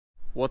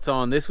What's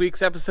on this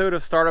week's episode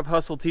of Startup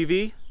Hustle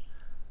TV?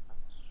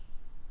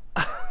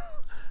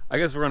 I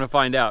guess we're going to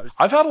find out.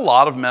 I've had a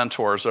lot of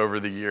mentors over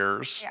the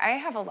years. I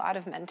have a lot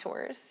of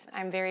mentors.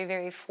 I'm very,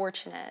 very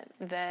fortunate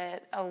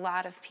that a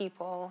lot of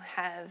people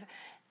have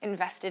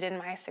invested in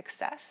my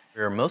success.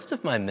 Most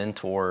of my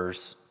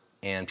mentors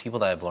and people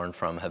that I've learned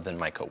from have been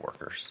my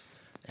coworkers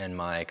and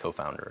my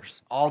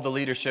co-founders. All the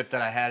leadership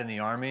that I had in the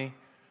Army,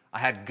 I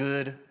had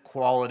good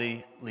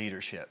quality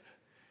leadership.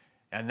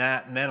 And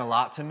that meant a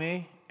lot to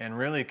me and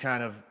really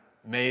kind of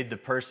made the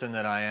person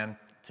that I am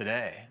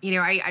today. You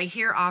know, I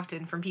hear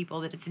often from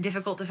people that it's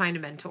difficult to find a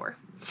mentor.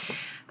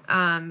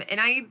 And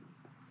I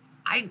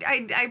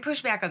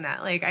push back on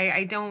that. Like,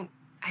 I don't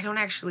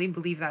actually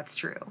believe that's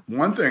true.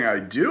 One thing I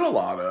do a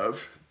lot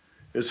of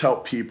is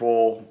help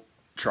people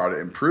try to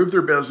improve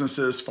their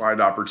businesses,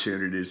 find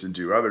opportunities, and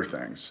do other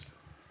things.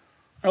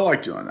 I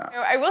like doing that.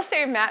 I will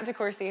say Matt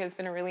DeCoursey has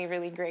been a really,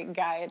 really great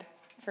guide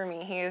for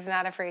me. He is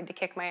not afraid to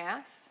kick my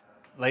ass.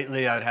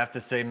 Lately, I'd have to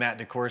say Matt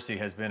DeCoursey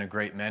has been a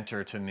great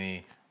mentor to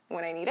me.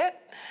 When I need it,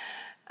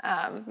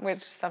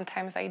 which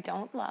sometimes I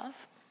don't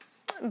love,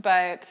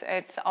 but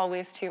it's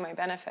always to my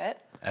benefit.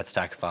 At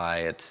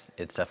Stackify, it's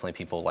definitely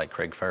people like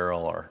Craig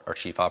Farrell, our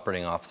Chief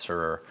Operating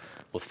Officer,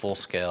 with Full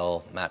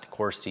Scale, Matt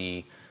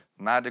DeCoursey.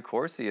 Matt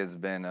DeCoursey has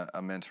been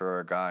a mentor or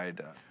a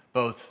guide.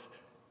 Both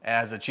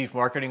as a Chief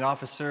Marketing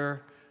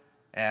Officer,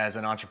 as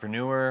an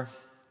entrepreneur,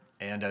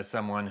 and as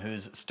someone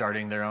who's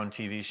starting their own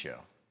TV show.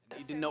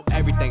 Need to know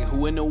everything,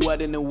 who and the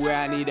what and the where,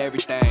 I need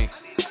everything.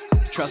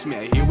 Trust me,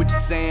 I hear what you're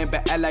saying,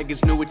 but act like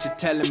it's new what you're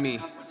telling me.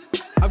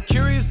 I'm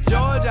curious,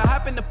 George, I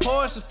hop in the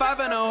Porsche, it's 5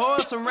 and a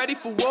horse, I'm ready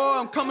for war,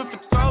 I'm coming for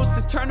throats,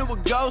 to turn to a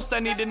ghost, I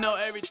need to know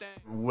everything.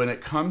 When it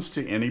comes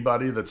to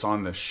anybody that's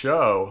on this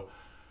show,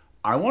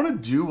 I want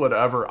to do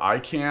whatever I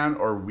can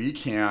or we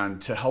can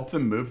to help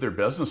them move their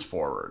business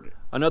forward.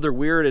 Another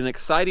weird and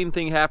exciting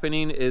thing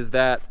happening is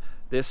that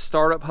this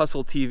Startup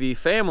Hustle TV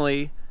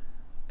family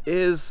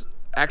is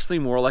actually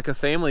more like a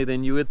family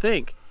than you would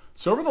think.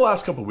 So over the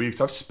last couple of weeks,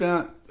 I've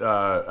spent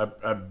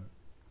a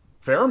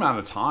fair amount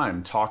of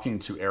time talking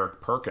to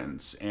Eric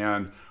Perkins.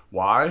 And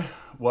why?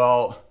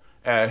 Well,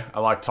 I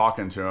like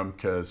talking to him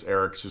because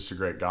Eric's just a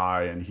great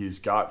guy, and he's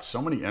got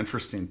so many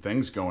interesting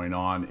things going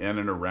on in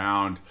and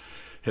around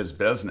his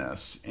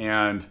business.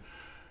 And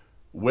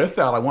with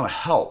that, I want to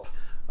help.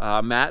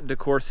 Matt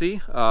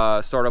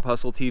DeCoursey, Startup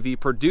Hustle TV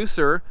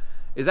producer,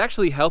 is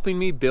actually helping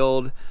me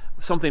build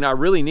something I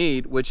really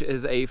need, which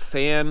is a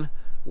fan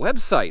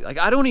website. Like,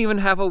 I don't even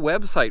have a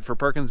website for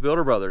Perkins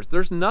Builder Brothers.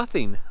 There's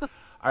nothing.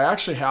 I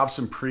actually have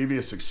some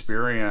previous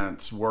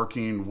experience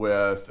working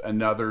with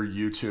another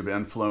YouTube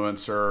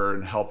influencer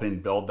and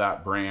helping build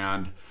that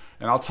brand.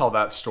 And I'll tell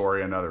that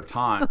story another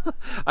time.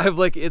 I have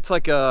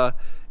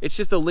it's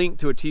just a link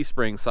to a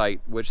Teespring site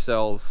which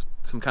sells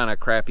some kind of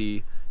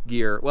crappy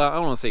gear. Well, I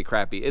don't want to say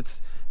crappy.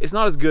 It's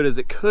not as good as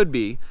it could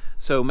be.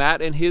 So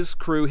Matt and his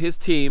crew, his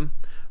team,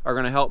 are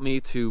going to help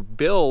me to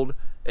build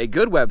a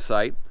good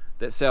website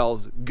that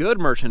sells good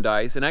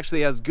merchandise and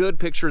actually has good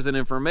pictures and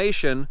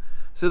information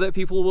so that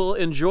people will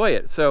enjoy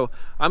it. So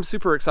I'm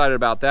super excited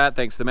about that,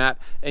 thanks to Matt.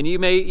 And you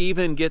may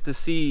even get to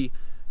see,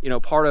 you know,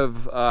 part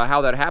of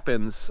how that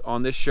happens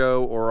on this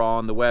show or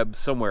on the web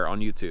somewhere on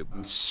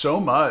YouTube.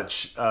 So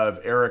much of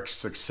Eric's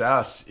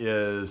success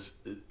is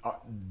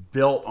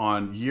built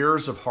on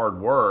years of hard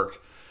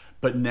work,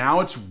 but now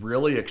it's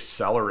really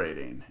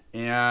accelerating.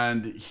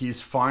 And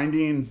he's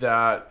finding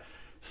that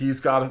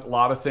he's got a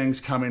lot of things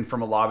coming from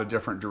a lot of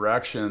different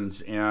directions.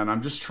 And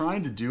I'm just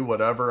trying to do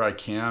whatever I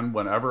can,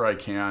 whenever I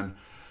can,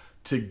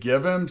 to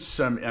give him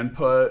some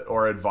input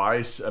or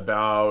advice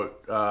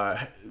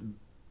about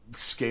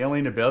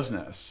scaling a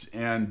business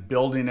and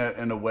building it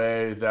in a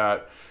way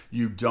that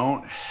you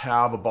don't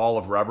have a ball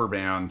of rubber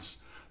bands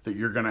that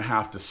you're going to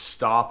have to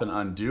stop and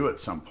undo at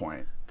some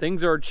point.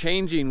 Things are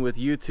changing with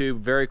YouTube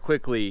very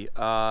quickly.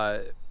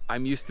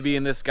 I'm used to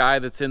being this guy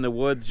that's in the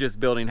woods just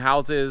building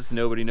houses.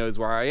 Nobody knows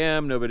where I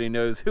am. Nobody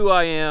knows who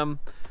I am.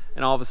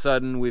 And all of a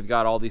sudden, we've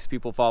got all these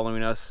people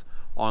following us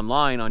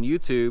online on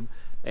YouTube.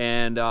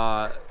 And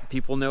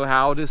people know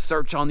how to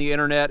search on the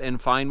internet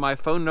and find my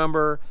phone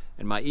number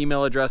and my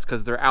email address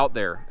because they're out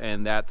there.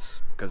 And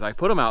that's because I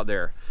put them out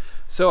there.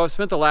 So I've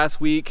spent the last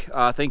week,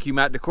 thank you,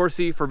 Matt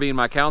DeCoursey, for being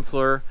my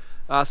counselor,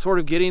 sort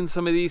of getting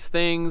some of these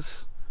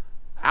things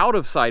out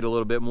of sight a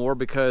little bit more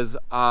because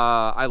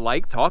I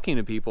like talking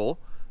to people.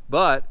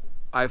 But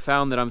I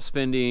found that I'm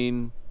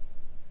spending,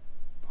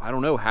 I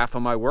don't know, half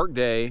of my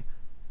workday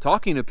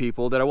talking to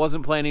people that I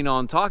wasn't planning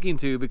on talking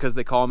to because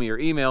they call me or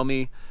email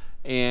me,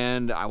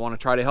 and I want to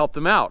try to help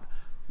them out,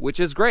 which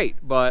is great,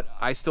 but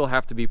I still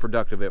have to be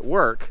productive at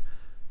work,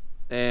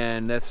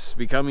 and that's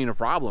becoming a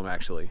problem,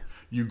 actually.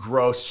 You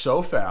grow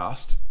so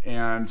fast,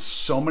 and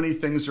so many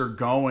things are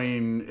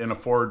going in a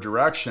forward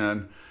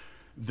direction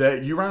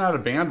that you run out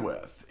of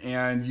bandwidth.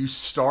 And you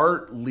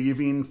start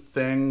leaving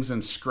things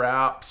and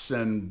scraps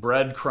and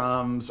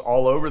breadcrumbs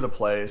all over the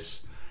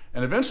place.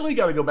 And eventually you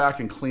got to go back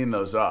and clean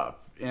those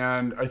up.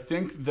 And I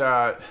think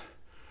that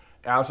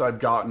as I've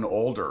gotten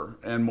older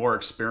and more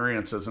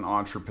experience as an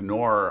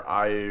entrepreneur,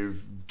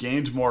 I've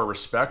gained more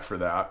respect for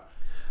that.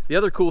 The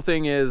other cool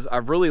thing is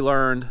I've really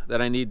learned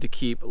that I need to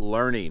keep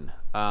learning.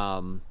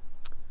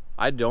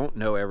 I don't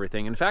know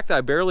everything. In fact,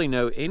 I barely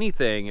know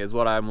anything is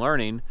what I'm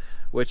learning,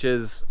 which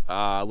is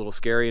a little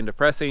scary and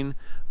depressing,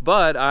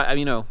 but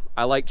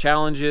I like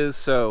challenges,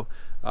 so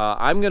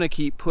I'm going to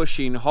keep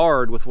pushing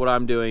hard with what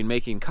I'm doing,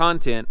 making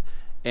content,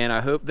 and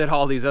I hope that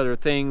all these other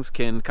things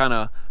can kind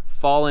of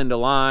fall into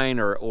line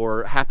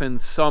or happen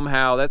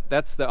somehow.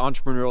 That's the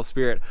entrepreneurial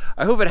spirit.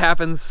 I hope it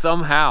happens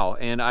somehow,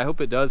 and I hope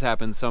it does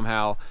happen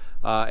somehow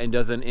and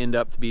doesn't end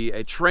up to be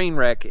a train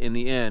wreck in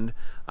the end.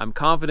 I'm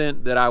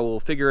confident that I will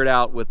figure it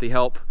out with the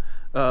help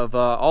of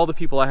all the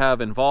people I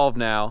have involved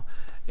now,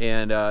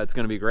 and it's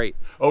going to be great.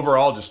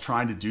 Overall, just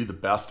trying to do the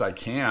best I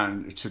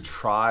can to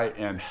try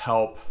and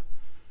help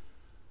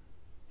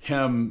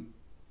him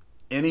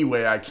any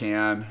way I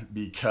can,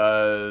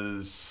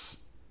 because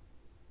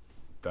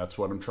that's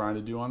what I'm trying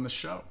to do on this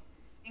show.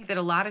 I think that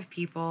a lot of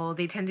people,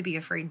 they tend to be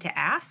afraid to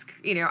ask.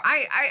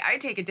 I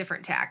take a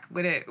different tack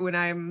when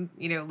I'm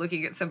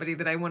looking at somebody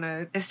that I want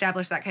to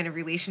establish that kind of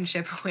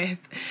relationship with.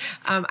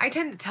 I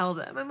tend to tell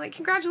them, I'm like,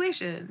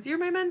 congratulations, you're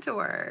my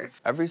mentor.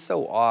 Every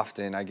so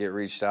often I get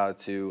reached out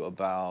to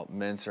about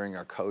mentoring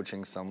or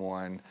coaching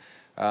someone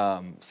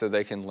so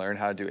they can learn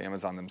how to do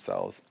Amazon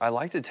themselves. I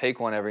like to take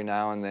one every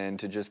now and then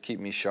to just keep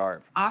me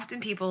sharp.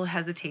 Often people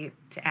hesitate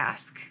to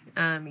ask.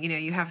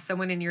 You have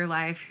someone in your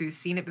life who's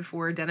seen it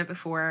before, done it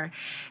before,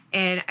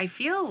 and I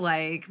feel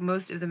like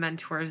most of the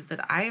mentors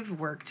that I've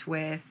worked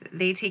with,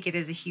 they take it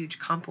as a huge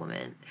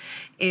compliment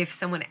if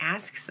someone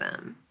asks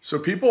them. So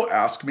people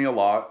ask me a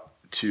lot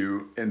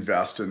to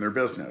invest in their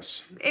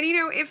business. And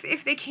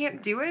if they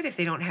can't do it, if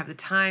they don't have the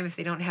time, if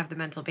they don't have the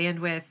mental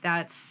bandwidth,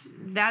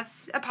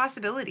 that's a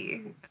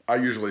possibility. I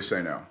usually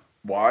say no.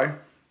 Why?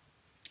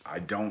 I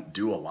don't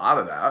do a lot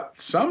of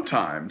that.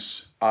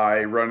 Sometimes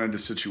I run into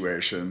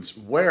situations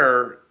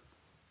where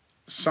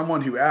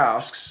someone who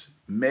asks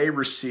may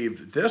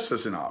receive this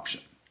as an option.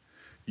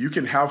 You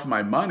can have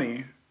my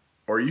money,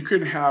 or you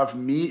can have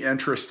me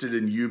interested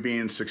in you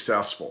being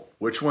successful.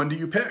 Which one do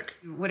you pick?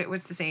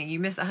 What's the saying? You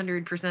miss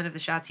 100% of the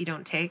shots you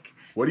don't take.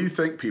 What do you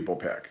think people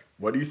pick?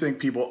 What do you think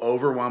people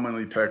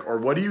overwhelmingly pick? Or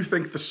what do you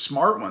think the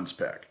smart ones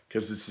pick?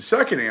 Because it's the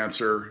second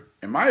answer,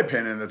 in my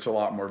opinion, that's a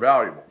lot more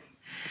valuable.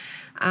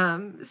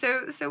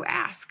 So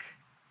ask.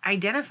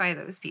 Identify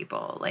those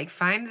people. Like,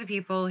 find the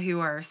people who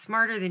are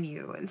smarter than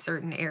you in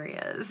certain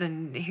areas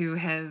and who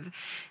have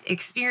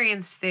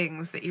experienced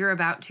things that you're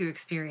about to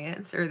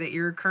experience or that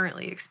you're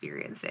currently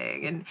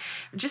experiencing, and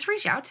just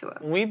reach out to them.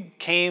 When we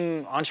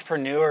became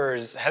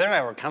entrepreneurs, Heather and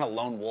I were kind of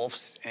lone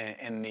wolves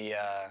in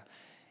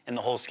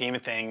the whole scheme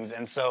of things,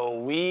 and so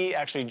we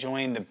actually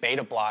joined the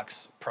Beta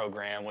Blocks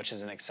program, which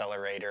is an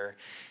accelerator.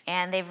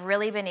 And they've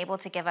really been able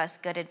to give us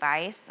good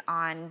advice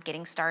on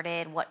getting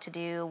started, what to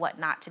do, what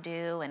not to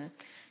do, and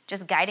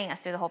just guiding us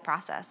through the whole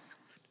process.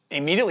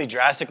 Immediately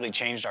drastically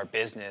changed our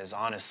business,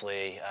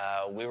 honestly.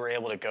 We were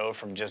able to go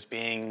from just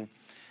being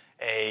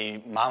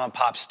a mom and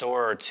pop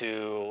store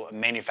to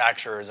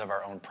manufacturers of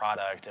our own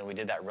product, and we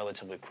did that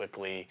relatively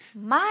quickly.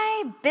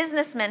 My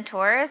business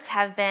mentors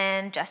have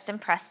been Justin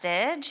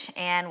Prestige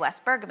and Wes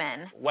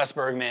Bergman. Wes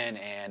Bergman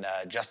and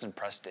Justin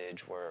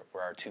Prestige were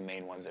our two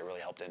main ones that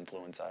really helped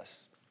influence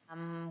us.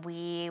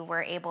 We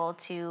were able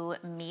to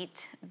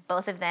meet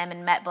both of them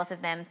and met both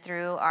of them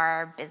through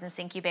our business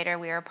incubator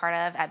we were a part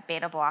of at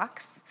Beta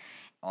Blocks.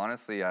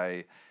 Honestly,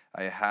 I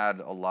had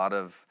a lot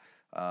of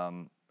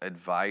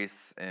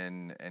advice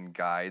and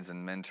guides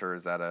and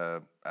mentors at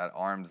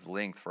arm's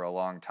length for a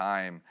long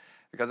time,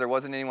 because there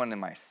wasn't anyone in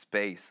my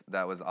space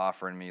that was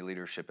offering me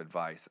leadership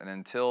advice. And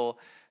until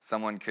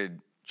someone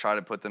could try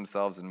to put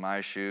themselves in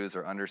my shoes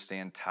or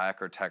understand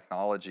tech or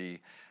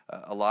technology,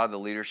 a lot of the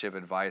leadership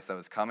advice that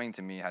was coming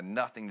to me had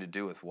nothing to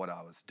do with what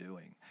I was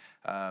doing.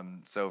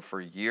 So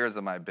for years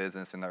of my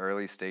business in the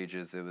early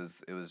stages, it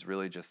was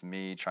really just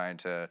me trying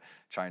to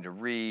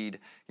read,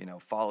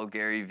 follow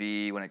Gary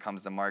Vee when it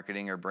comes to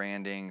marketing or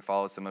branding,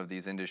 follow some of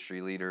these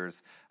industry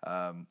leaders.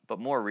 But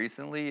more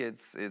recently,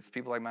 it's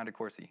people like Matt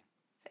DeCoursey.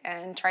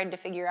 And tried to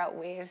figure out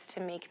ways to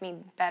make me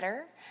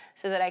better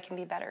so that I can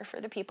be better for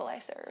the people I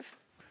serve.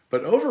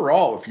 But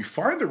overall, if you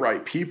find the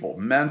right people,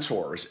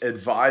 mentors,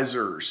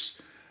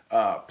 advisors,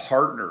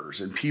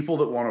 partners, and people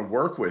that want to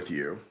work with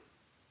you,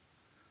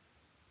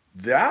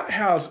 that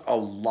has a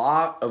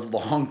lot of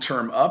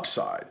long-term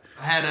upside.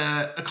 I had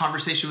a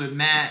conversation with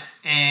Matt,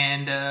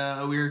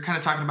 and we were kind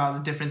of talking about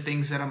the different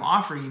things that I'm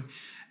offering.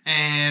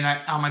 And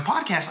on my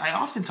podcast, I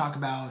often talk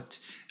about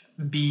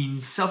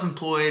being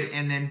self-employed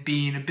and then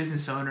being a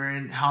business owner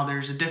and how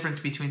there's a difference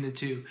between the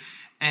two.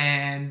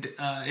 And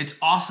it's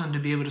awesome to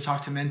be able to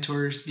talk to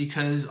mentors,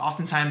 because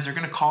oftentimes they're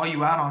going to call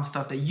you out on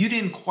stuff that you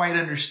didn't quite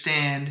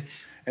understand.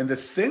 And the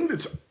thing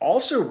that's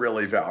also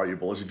really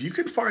valuable is if you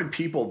can find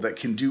people that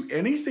can do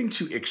anything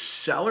to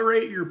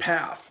accelerate your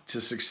path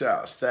to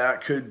success.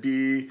 That could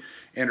be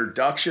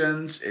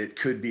introductions, it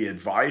could be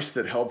advice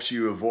that helps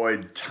you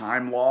avoid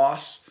time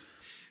loss.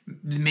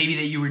 maybe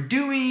that you were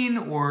doing,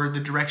 or the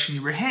direction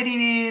you were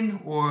heading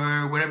in,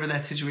 or whatever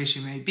that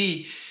situation may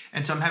be.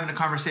 And so I'm having a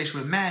conversation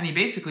with Matt, and he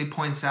basically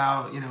points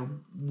out,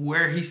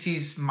 where he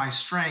sees my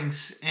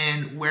strengths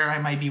and where I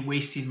might be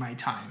wasting my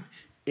time.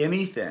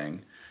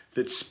 Anything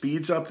that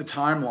speeds up the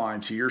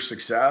timeline to your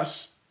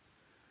success,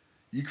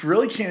 you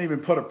really can't even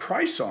put a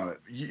price on it.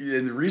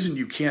 And the reason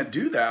you can't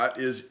do that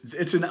is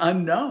it's an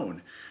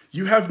unknown.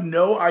 You have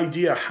no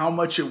idea how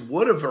much it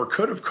would have or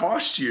could have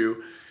cost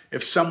you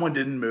if someone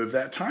didn't move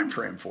that time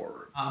frame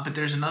forward. But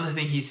there's another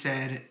thing he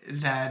said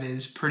that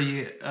is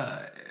pretty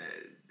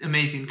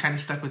amazing, kind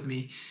of stuck with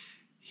me.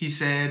 He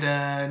said,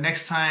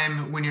 next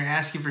time when you're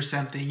asking for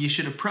something, you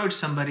should approach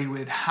somebody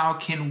with, how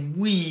can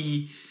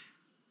we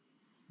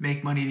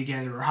make money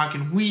together? Or how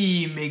can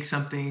we make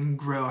something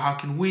grow? How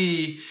can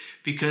we?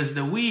 Because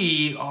the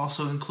we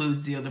also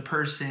includes the other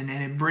person,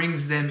 and it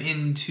brings them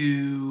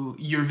into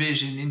your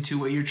vision, into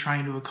what you're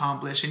trying to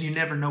accomplish. And you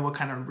never know what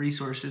kind of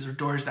resources or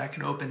doors that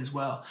can open as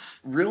well.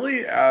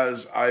 Really,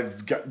 as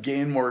I've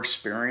gained more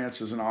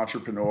experience as an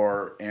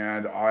entrepreneur,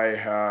 and I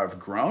have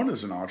grown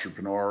as an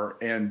entrepreneur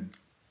and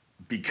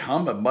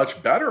become a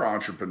much better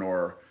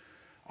entrepreneur,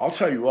 I'll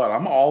tell you what,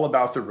 I'm all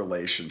about the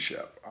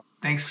relationship.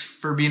 Thanks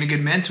for being a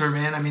good mentor,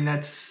 man. I mean,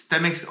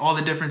 that makes all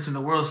the difference in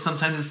the world.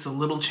 Sometimes it's the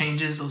little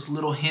changes, those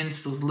little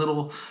hints, those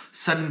little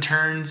sudden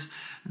turns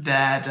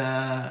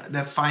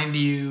that find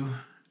you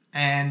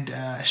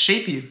and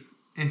shape you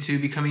into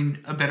becoming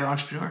a better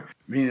entrepreneur.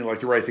 Meaning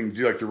like the right thing to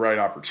do, like the right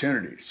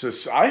opportunity. So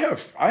I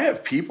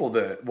have people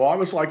that, well, I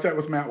was like that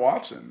with Matt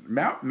Watson.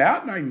 Matt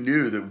and I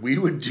knew that we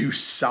would do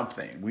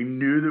something. We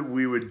knew that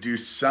we would do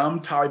some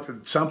type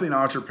of something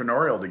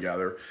entrepreneurial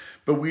together,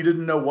 but we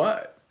didn't know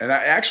what. And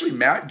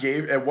Matt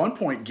at one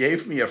point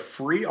gave me a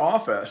free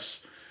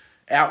office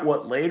at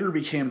what later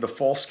became the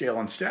Full Scale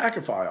and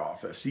Stackify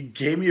office. He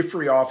gave me a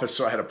free office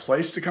so I had a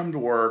place to come to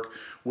work.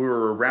 We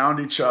were around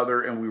each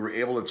other and we were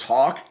able to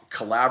talk,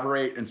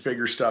 collaborate, and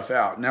figure stuff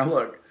out. Now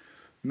look,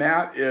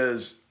 Matt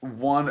is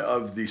one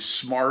of the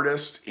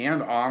smartest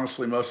and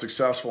honestly most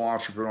successful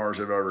entrepreneurs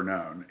I've ever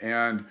known.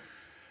 And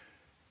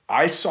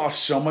I saw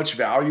so much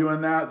value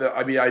in that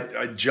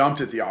I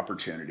jumped at the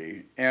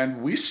opportunity,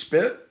 and we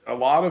spit a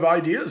lot of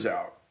ideas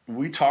out.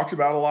 We talked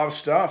about a lot of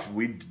stuff.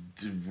 We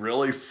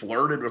really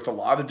flirted with a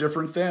lot of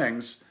different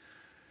things,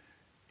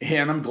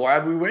 and I'm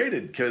glad we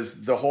waited,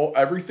 because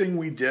everything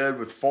we did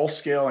with Full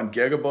Scale and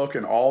GigaBook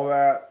and all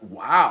that,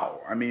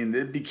 wow. I mean,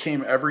 it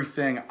became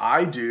everything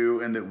I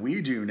do and that we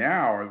do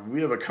now.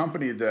 We have a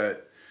company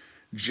that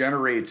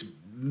generates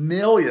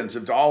millions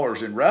of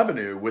dollars in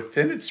revenue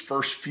within its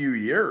first few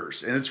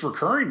years, and it's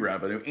recurring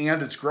revenue,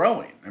 and it's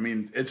growing. I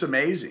mean, it's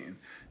amazing.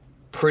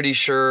 Pretty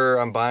sure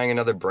I'm buying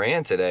another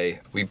brand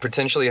today. We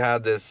potentially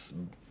had this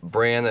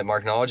brand that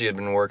Marknology had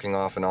been working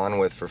off and on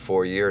with for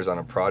 4 years on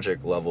a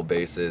project level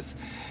basis.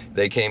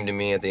 They came to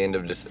me at the end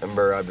of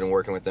December. I've been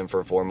working with them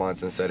for 4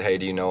 months and said, hey,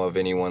 do you know of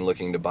anyone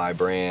looking to buy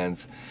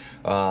brands?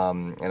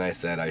 And I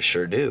said, I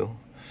sure do.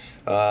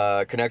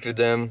 Connected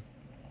them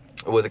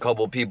with a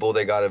couple of people.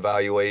 They got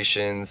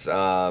evaluations.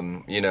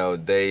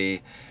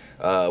 They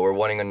were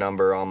wanting a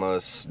number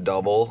almost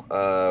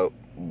double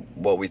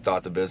what we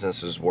thought the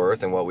business was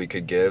worth and what we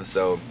could give.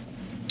 So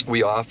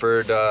we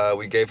offered,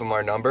 we gave them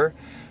our number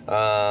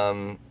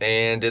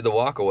and did the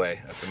walk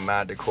away. That's a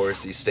Matt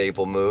DeCoursey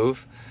staple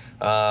move.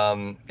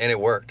 And it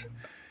worked.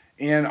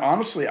 And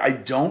honestly, I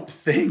don't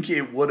think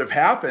it would have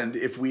happened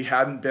if we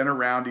hadn't been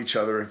around each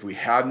other, if we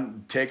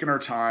hadn't taken our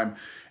time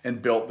and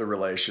built the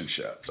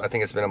relationships. I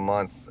think it's been a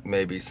month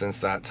maybe since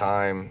that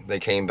time. They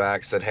came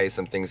back, said, hey,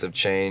 some things have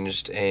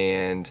changed,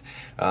 and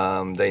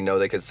they know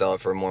they could sell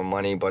it for more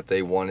money, but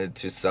they wanted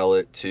to sell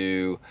it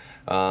to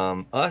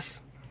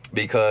us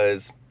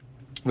because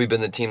we've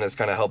been the team that's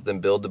kind of helped them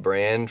build the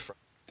brand.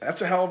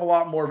 That's a hell of a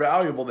lot more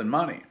valuable than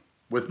money.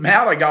 With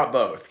Matt, I got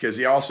both, because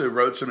he also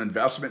wrote some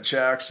investment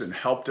checks and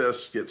helped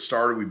us get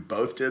started. We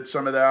both did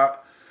some of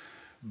that.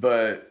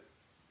 But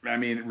I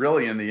mean,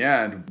 really, in the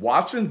end,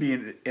 Watson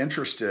being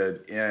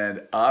interested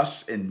in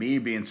us and me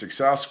being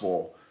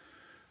successful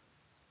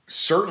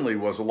certainly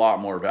was a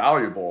lot more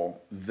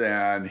valuable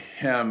than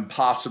him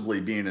possibly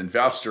being an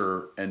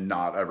investor and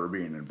not ever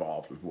being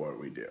involved with what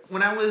we do.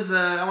 When I was,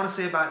 I want to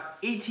say about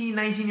 18,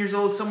 19 years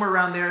old, somewhere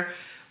around there,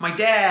 my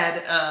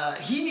dad,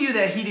 he knew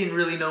that he didn't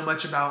really know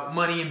much about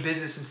money and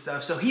business and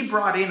stuff, so he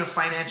brought in a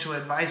financial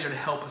advisor to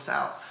help us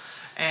out.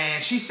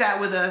 And she sat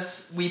with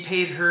us. We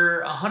paid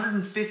her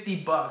 $150.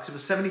 It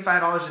was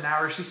 $75 an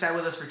hour. She sat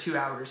with us for 2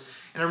 hours.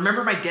 And I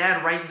remember my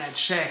dad writing that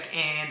check,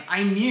 and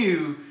I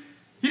knew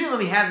he didn't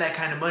really have that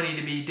kind of money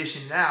to be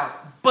dishing it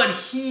out, but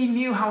he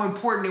knew how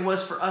important it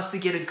was for us to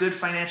get a good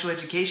financial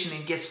education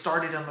and get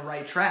started on the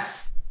right track.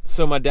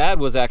 So my dad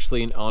was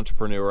actually an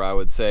entrepreneur, I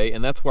would say,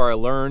 and that's where I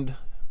learned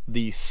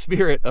the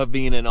spirit of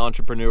being an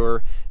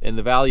entrepreneur and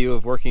the value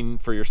of working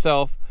for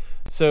yourself.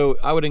 So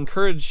I would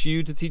encourage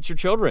you to teach your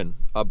children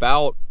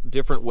about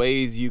different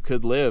ways you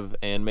could live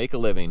and make a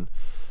living.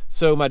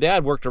 So my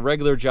dad worked a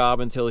regular job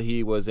until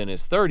he was in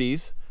his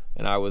 30s,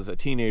 and I was a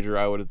teenager,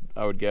 I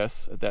would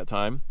guess, at that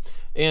time.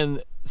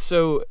 And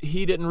so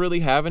he didn't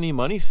really have any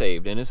money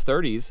saved. In his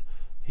 30s,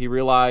 he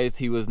realized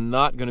he was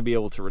not going to be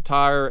able to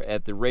retire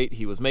at the rate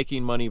he was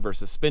making money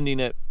versus spending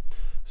it.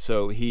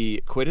 So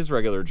he quit his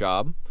regular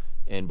job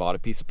and bought a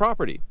piece of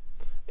property.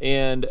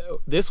 And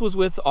this was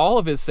with all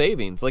of his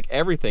savings, like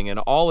everything, an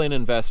all-in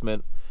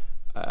investment.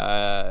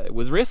 It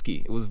was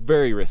risky. It was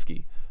very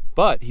risky.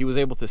 But he was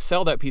able to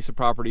sell that piece of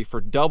property for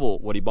double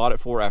what he bought it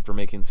for after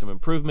making some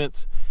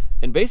improvements.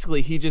 And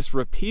basically, he just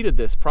repeated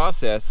this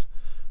process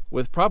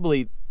with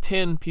probably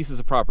 10 pieces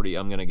of property,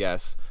 I'm going to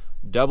guess,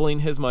 doubling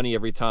his money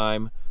every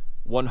time,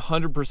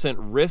 100%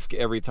 risk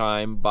every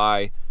time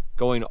by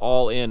going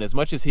all in as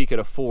much as he could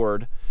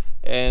afford.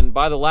 And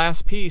by the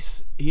last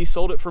piece, he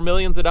sold it for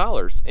millions of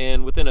dollars.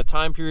 And within a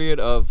time period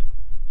of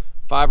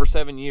 5 or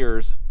 7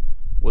 years,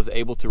 was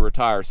able to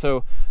retire.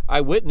 So I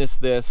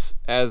witnessed this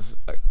as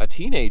a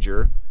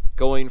teenager,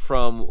 going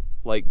from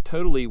like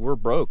totally, we're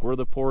broke, we're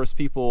the poorest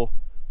people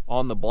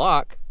on the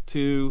block,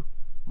 to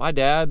my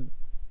dad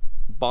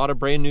bought a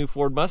brand new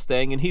Ford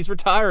Mustang and he's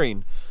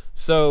retiring.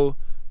 So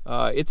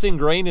it's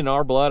ingrained in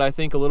our blood, I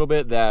think, a little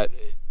bit that,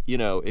 you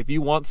know, if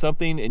you want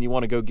something and you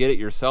want to go get it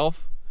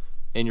yourself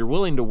and you're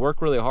willing to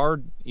work really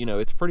hard, you know,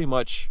 it's pretty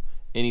much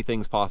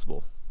anything's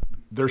possible.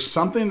 There's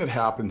something that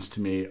happens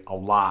to me a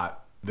lot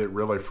that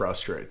really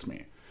frustrates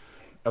me.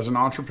 As an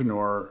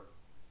entrepreneur,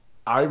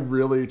 I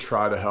really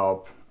try to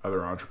help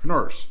other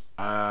entrepreneurs.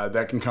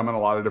 That can come in a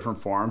lot of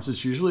different forms.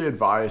 It's usually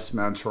advice,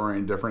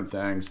 mentoring, different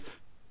things.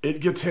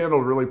 It gets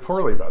handled really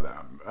poorly by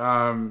them.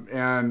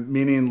 And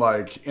meaning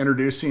like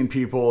introducing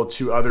people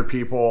to other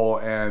people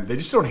and they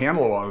just don't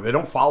handle it well. They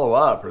don't follow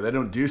up or they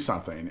don't do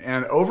something.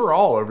 And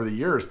overall, over the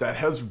years, that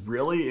has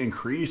really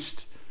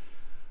increased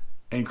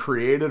and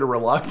created a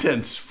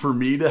reluctance for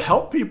me to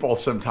help people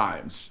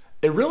sometimes.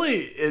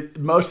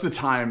 Most of the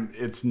time,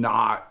 it's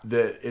not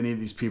that any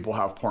of these people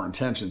have poor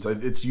intentions.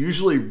 It's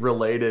usually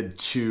related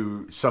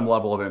to some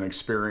level of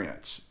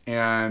inexperience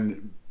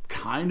and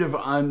kind of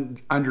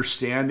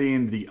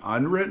understanding the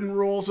unwritten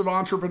rules of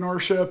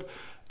entrepreneurship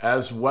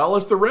as well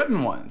as the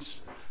written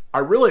ones. I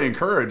really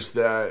encourage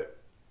that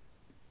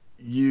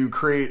you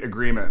create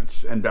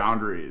agreements and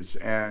boundaries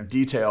and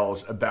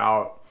details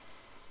about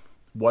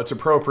what's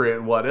appropriate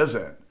and what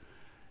isn't.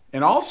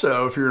 And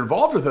also, if you're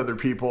involved with other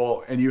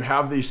people and you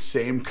have these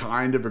same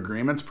kind of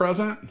agreements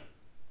present,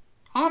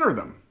 honor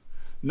them.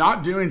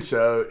 Not doing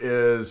so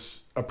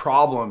is a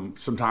problem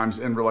sometimes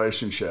in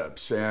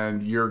relationships.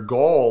 And your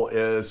goal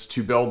is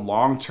to build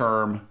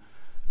long-term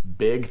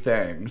big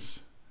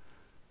things.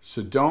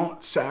 So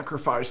don't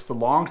sacrifice the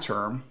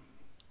long-term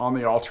on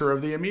the altar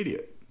of the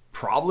immediate.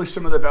 Probably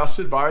some of the best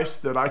advice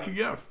that I could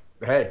give.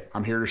 Hey,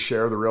 I'm here to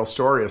share the real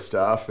story of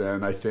stuff.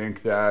 And I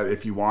think that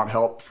if you want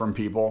help from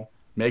people,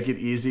 make it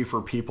easy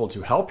for people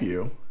to help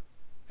you,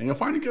 and you'll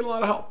find you get a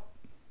lot of help.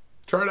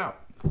 Try it out.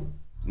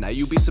 Now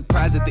you be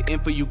surprised at the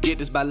info you get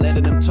is by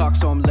letting them talk,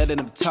 so I'm letting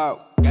them talk.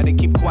 Gotta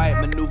keep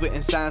quiet, maneuver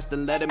in silence,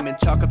 then let them in,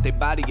 chalk up their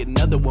body,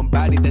 another one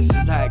body, that's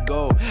just how it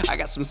go. I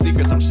got some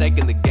secrets, I'm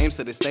shaking the game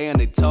so they stay on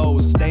their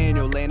toes. Stay in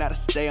your lane, how to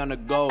stay on the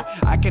go.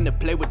 I can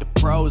play with the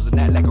pros and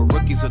act like a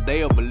rookie, so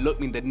they overlook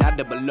me. Then I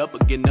double up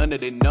again under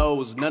their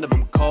nose. None of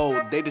them cold,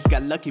 they just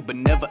got lucky but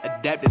never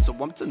adapted. So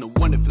I'm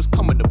 10-1 if it's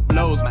coming to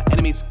blows. My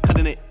enemies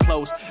cutting it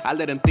close. I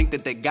let them think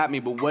that they got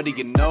me, but what do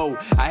you know?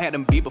 I had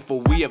them beat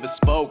before we ever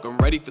spoke. I'm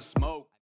ready for smoke.